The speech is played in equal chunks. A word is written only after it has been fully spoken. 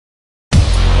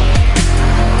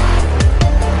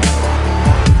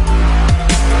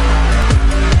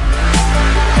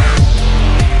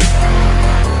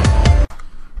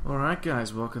Alright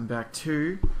guys, welcome back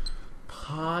to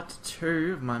part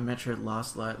 2 of my Metroid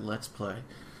Last Light Let's Play.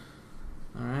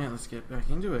 Alright, let's get back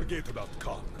into it. Forget about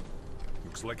Khan.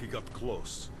 Looks like he got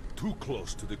close. Too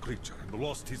close to the creature and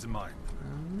lost his mind.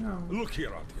 Oh no. Look here,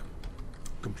 Artyom.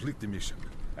 Complete the mission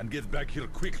and get back here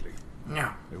quickly.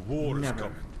 No. A war is Never.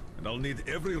 coming, and I'll need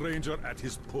every ranger at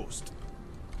his post.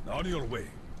 On your way.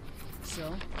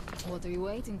 So, what are you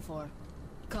waiting for?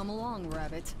 Come along,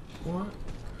 Rabbit. What?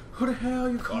 Who the hell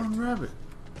you calling Rabbit?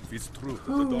 If it's true,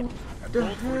 Who the dog, and the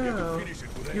don't forget to hell finish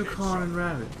it with a you headshot. calling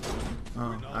Rabbit? Oh,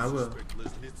 We now I will. suspect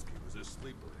Lesnitsky was a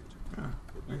sleeper agent. Oh,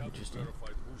 But we haven't interesting.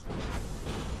 verified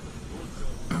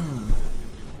who's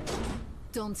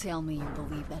Don't tell me you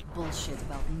believe that bullshit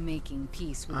about making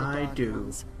peace with the I Dark do.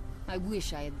 Ones. I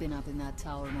wish I had been up in that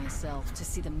tower myself to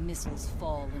see the missiles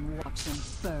fall and watch them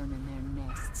burn in their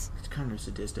nests. It's kind of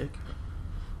sadistic.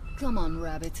 Come on,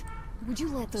 Rabbit. Would you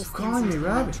let those Stop things calling me into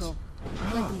Rabbit. control?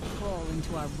 Let them crawl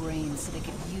into our brains so they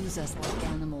could use us like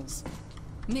animals.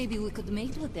 Maybe we could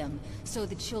mate with them, so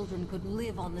the children could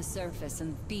live on the surface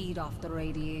and feed off the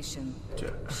radiation.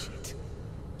 Shit.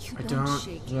 You I don't don't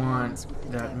shake want hands with the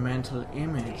that devil. mental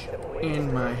image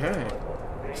in my head.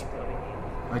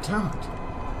 I don't.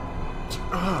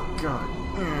 Oh god.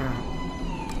 Yeah.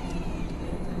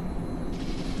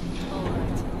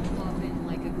 Alright, pop in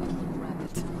like a good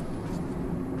rabbit.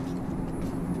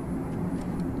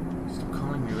 Stop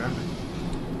calling me Rabbit.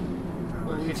 I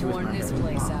will hit you with Torn my this head.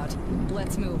 place Oh. out.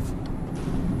 Let's move.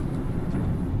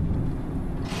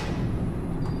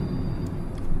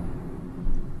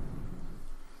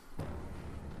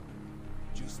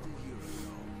 Just a year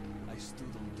ago, I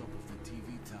stood on top of the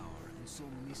TV tower and saw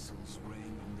missiles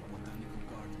rain on the botanical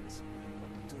gardens,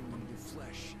 turning the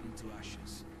flesh into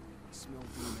ashes,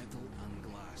 smelting metal and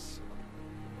glass.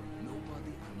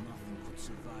 Nobody and nothing could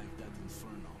survive that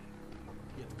inferno.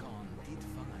 Yet Khan did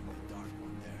find the Dark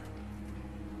One there.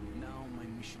 Now my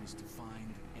mission is to find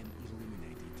and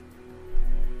eliminate it.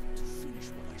 To finish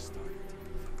what I started.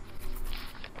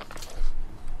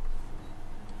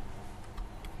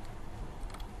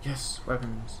 Yes,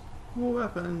 weapons.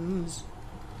 Weapons!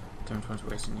 Don't want to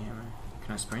waste any ammo.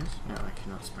 Can I sprint? No, I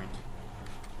cannot sprint.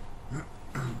 In the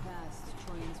past,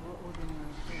 trains were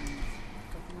ordinary things,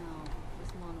 but now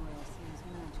this monorail seems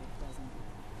magic, doesn't it?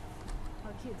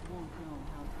 Our kids won't know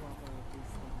how to operate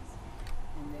these things,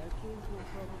 and their kids will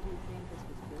probably think this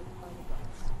was built by the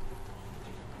gods.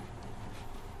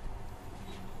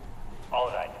 All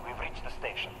right, we've reached the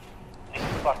station. This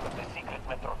is part of the secret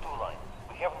Metro 2 line.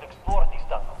 We haven't explored these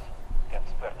tunnels. Can't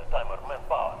spare the time or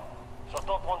manpower, so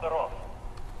don't wander off.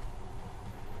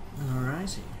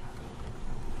 Alrighty.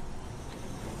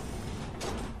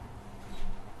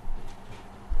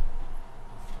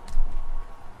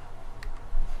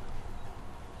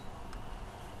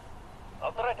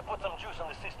 I'll try to put some juice in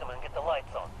the system and get the lights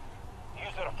on.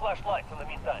 Use your flashlights in the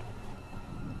meantime.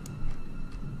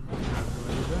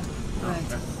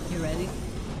 Right, you ready?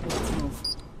 Let's move.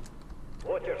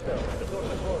 Watch yourself. The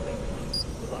doors are closing.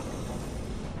 Good luck.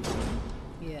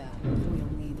 Yeah,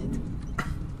 we'll need it.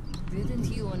 Didn't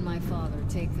you and my father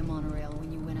take the monorail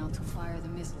when you went out to fire the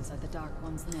missiles at the Dark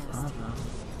One's nest? Uh-huh.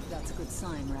 That's a good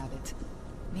sign, Rabbit.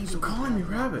 Maybe Stop we'll calling me have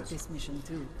luck Rabbit. with this mission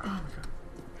too. Oh my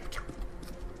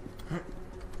god.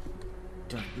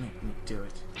 Don't make me do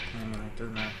it. Anyway, it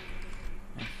doesn't matter.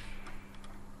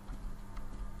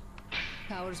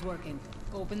 Power's working.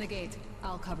 Open the gate.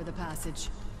 I'll cover the passage.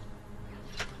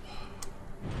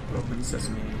 Open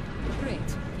sesame. Great.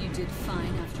 You did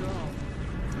fine after all.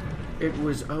 It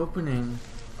was opening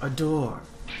a door.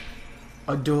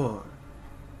 A door.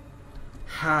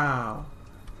 How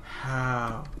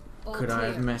All could I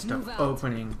have clear. messed Move up out.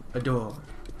 opening a door?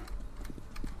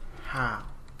 How?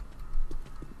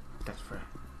 That's right.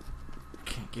 You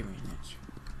can't give me an answer.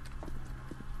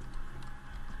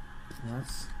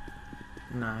 That's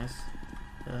nice.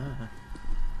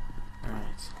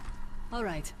 Alright. All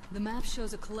right. The map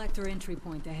shows a collector entry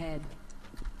point ahead.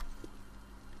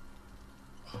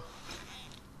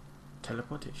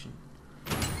 Teleportation.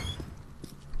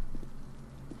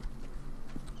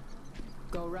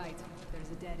 Go right. There's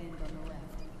a dead end on the left.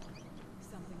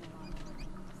 Something alarming.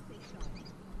 Stay sharp.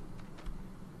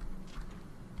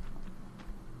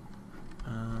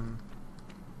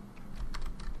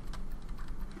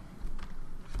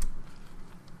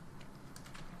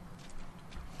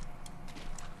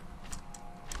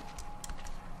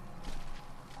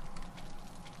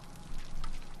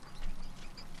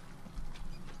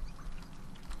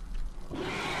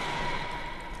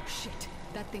 Shit,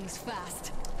 that thing's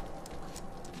fast.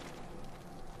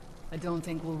 I don't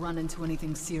think we'll run into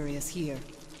anything serious here.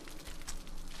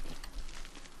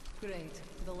 Great.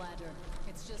 The ladder.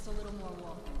 It's just a little more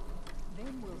walking.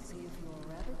 Then we'll see if you're a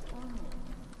rabbit or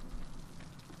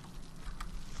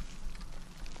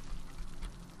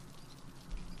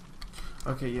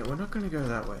not. Okay, yeah, we're not gonna go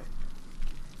that way.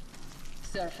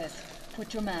 Surface.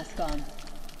 Put your mask on.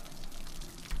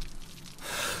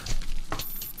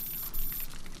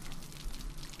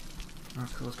 Oh,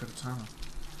 cool, let's go to tunnel.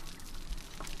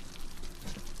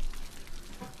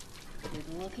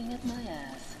 Quit looking at my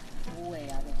ass. Way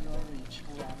out of your reach,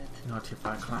 rabbit. Not if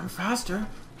I climb faster.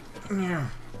 Yeah.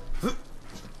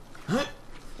 Oh,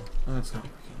 it's not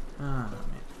working. Ah,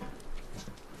 man.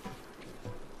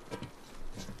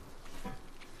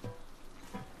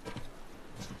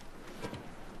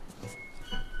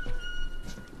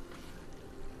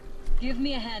 Give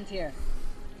me a hand here.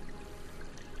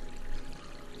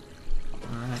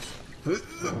 Alright.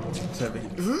 It's heavy.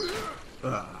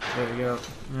 Ah, there we go.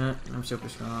 Yeah, I'm super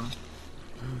strong.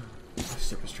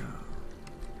 Super strong.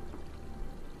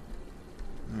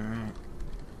 Alright.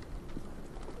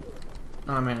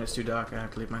 Oh man, it's too dark. I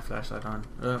have to leave my flashlight on.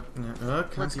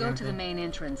 Can't Let's see go to anything. the main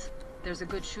entrance. There's a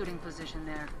good shooting position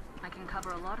there. I can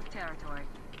cover a lot of territory.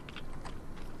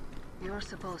 You're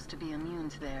supposed to be immune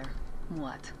to their...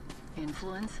 what?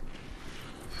 Influence?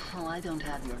 Well, I don't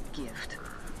have your gift.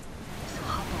 So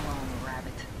hop along,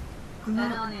 rabbit.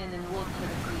 Head on in and look for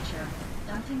the creature.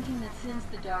 I'm thinking that since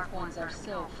the Dark Ones are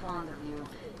so fond of you,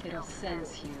 it'll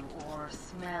sense you, or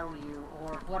smell you,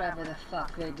 or whatever the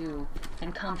fuck they do,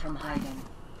 and come from hiding.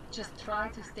 Just try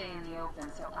to stay in the open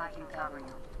so I can cover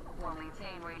you. We'll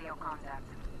maintain radio contact.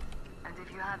 And if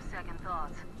you have second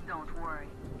thoughts, don't worry.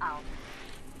 I'll...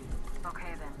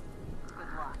 Okay then.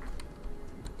 Good luck.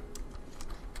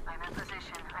 I'm in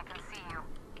position. I can see you.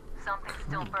 Something's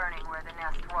still burning where the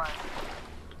nest was.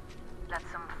 That's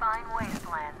some fine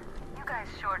wasteland. You guys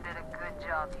sure did a good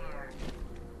job here.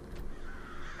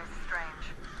 It's strange.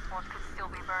 What could still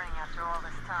be burning after all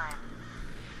this time?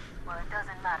 Well, it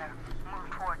doesn't matter. Move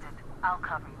towards it. I'll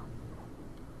cover you.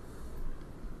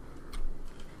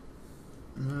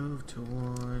 Move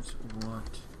towards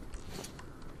what?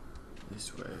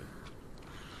 This way.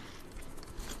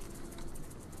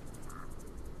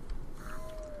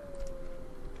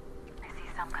 I see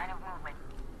some kind of movement.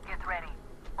 Get ready.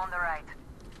 On the right.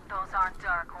 Those aren't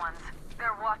Dark Ones.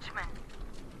 They're Watchmen.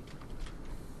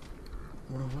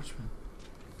 What a watchman.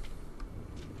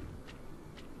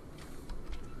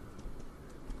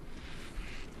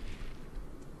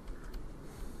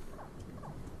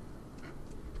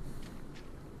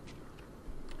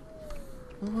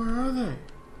 Where are they?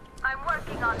 I'm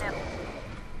working on them.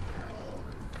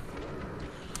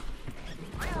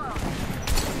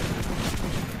 Reload.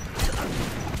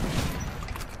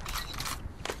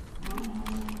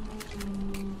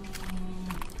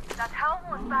 That hell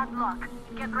was bad luck.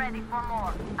 Get ready for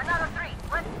more. Another 3.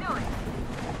 Let's do it.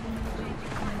 Changing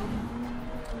clip.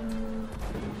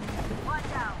 One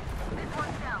down. This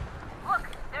one's down. Look,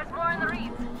 there's more in the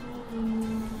reeds.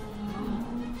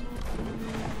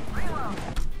 Reload.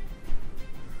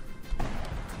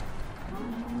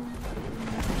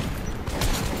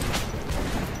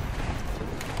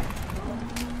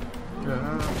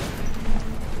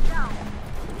 Down.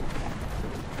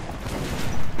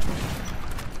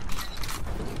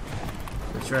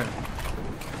 That's right.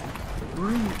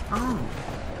 Bring it on.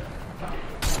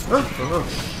 Oh,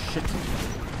 shit.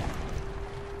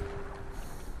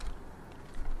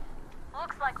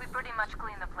 Looks like we pretty much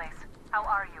cleaned the place. How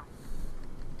are you?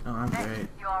 Oh, I'm Hey, great.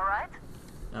 you alright?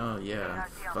 Oh, yeah, I'm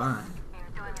RTL. fine. You're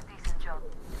doing a decent job.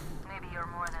 Maybe you're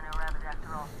more than a rabbit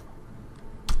after all.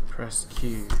 Press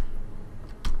Q. There's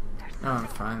Oh, I'm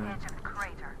something fine at the then. edge of the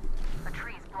crater. A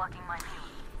tree's blocking my view.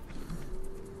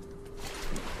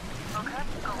 Okay,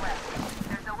 go left.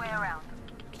 There's a way around.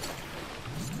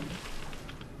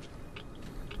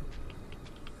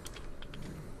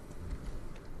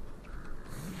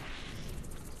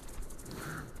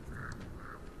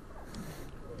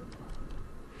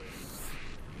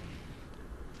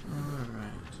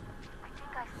 Alright. I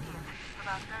think I see it.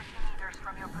 About 30 meters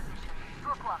from your position. 2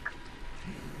 o'clock.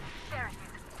 There it is.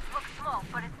 Looks small,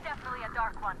 but it's definitely a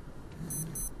dark one.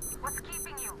 What's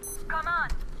keeping you? Come on!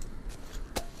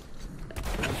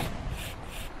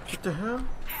 What the hell?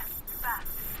 Fast.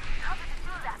 How did it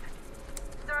do that?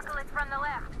 Circle it from the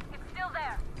left. It's still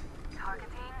there.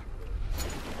 Targeting.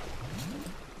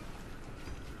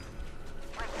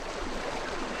 Wait.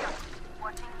 Here.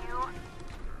 Watching you.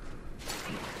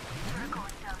 See? You're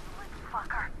going down, you little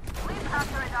fucker. Leave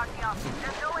after it, Artyom.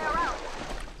 There's no way around.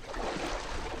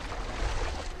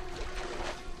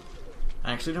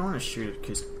 I actually don't want to shoot it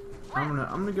because I'm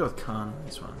gonna go with Khan on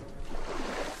this one.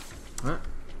 What?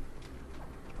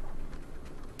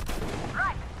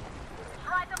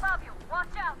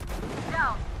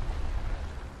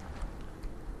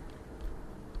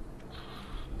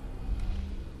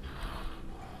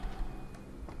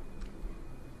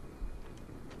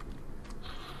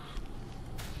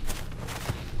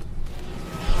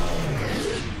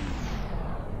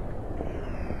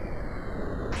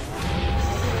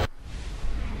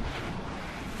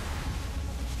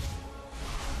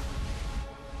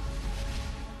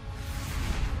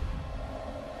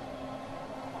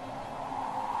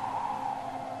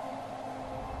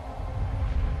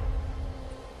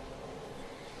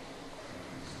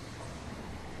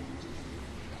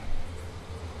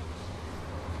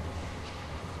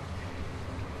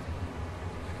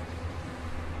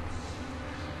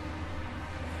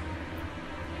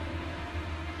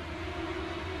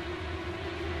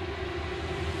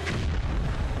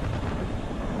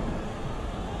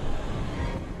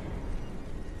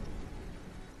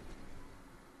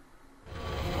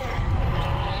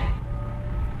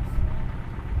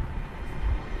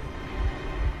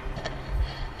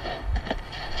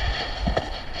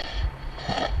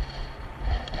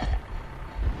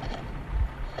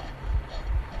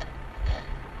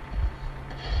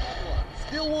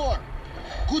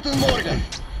 Guten Morgen!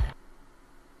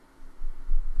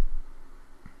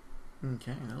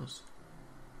 Okay, that was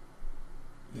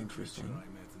The interesting. creature I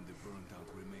met in the burnt-out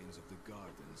remains of the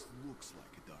gardens looks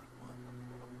like a dark one,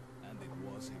 and it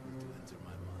was able to enter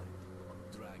my mind,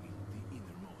 dragging the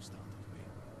innermost out of me.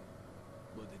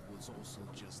 But it was also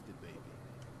just a baby,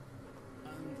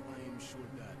 and I am sure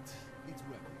that it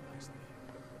recognized me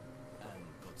and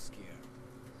got scared.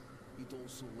 It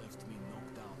also left me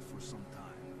knocked out for some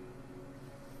time,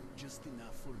 just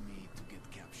enough for me to get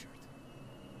captured.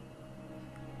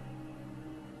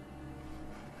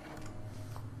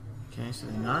 Okay, so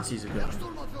the Nazis are Herr going.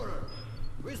 Sturmbannführer,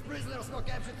 these prisoners were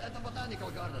captured at the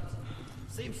botanical gardens.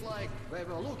 Seems like they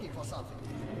were looking for something.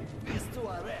 These two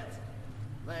are red.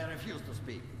 They refuse to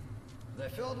speak. The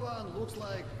third one looks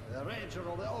like a ranger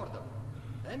of the order.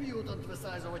 A mutant the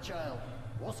size of a child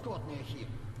was caught near him.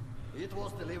 It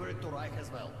was delivered to Reich as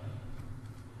well.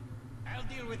 I'll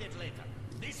deal with it later.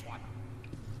 This one.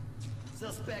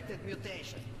 Suspected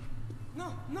mutation.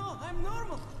 No, I'm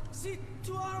normal. See,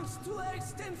 2 arms, 2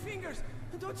 legs, 10 fingers.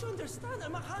 Don't you understand?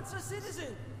 I'm a Hansa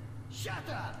citizen. Shut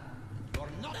up! You're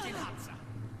not in Hansa.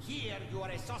 Here you are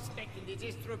a suspect in the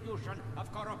distribution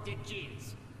of corrupted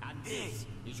genes. And this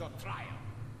is your trial.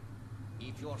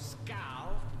 If your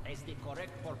skull has the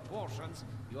correct proportions,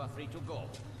 you are free to go.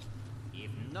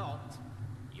 If not,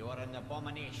 you are an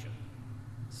abomination.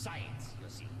 Science, you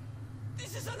see.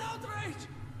 This is an outrage!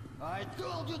 I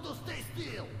told you to stay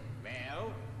still!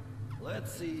 Well,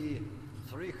 Let's see.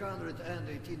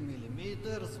 318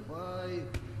 millimeters by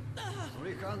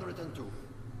 302.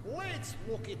 let's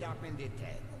look it up in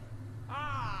detail.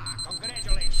 Ah,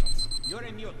 congratulations. You're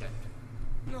a mutant.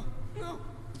 No,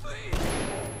 please!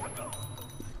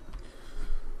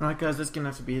 Alright guys, that's gonna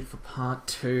have to be it for part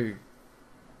 2.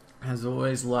 As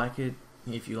always, like it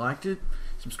if you liked it,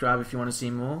 subscribe if you want to see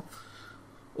more.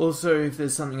 Also, if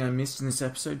there's something I missed in this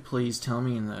episode, please tell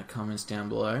me in the comments down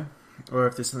below. Or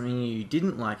if there's something you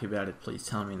didn't like about it, please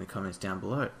tell me in the comments down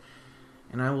below.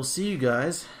 And I will see you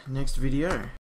guys next video.